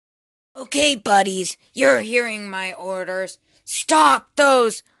Okay, buddies, you're hearing my orders. Stop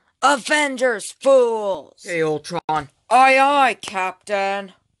those Avengers fools! Hey, Ultron. Aye, aye,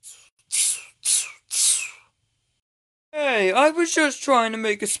 Captain. Hey, I was just trying to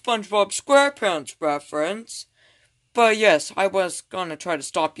make a SpongeBob SquarePants reference. But yes, I was gonna try to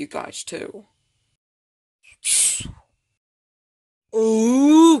stop you guys too.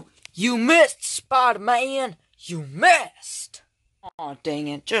 Ooh, you missed, Spider-Man. You missed. Aw, dang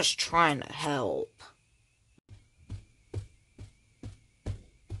it, just trying to help.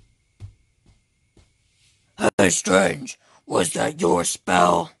 Hey, Strange, was that your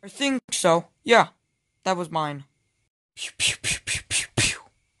spell? I think so. Yeah, that was mine. Pew, pew, pew, pew, pew, pew.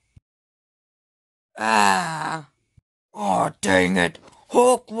 Ah. Oh, dang it.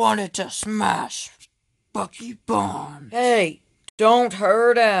 Hulk wanted to smash Bucky Barnes. Hey, don't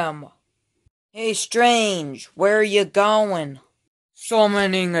hurt him. Hey, Strange, where are you going?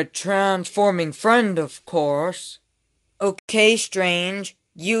 Summoning a transforming friend, of course. Okay, Strange,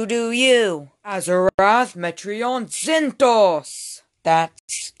 you do you. Azarath Metreon Zintos!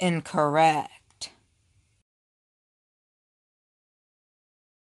 That's incorrect.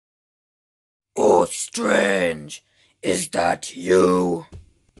 Oh, Strange, is that you?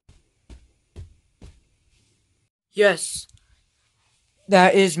 Yes,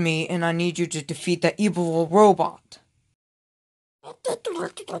 that is me, and I need you to defeat the evil robot.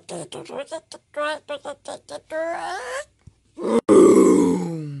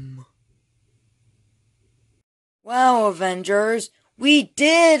 Boom! Wow, Avengers, we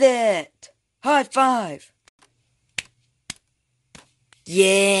did it! High five!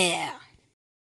 Yeah!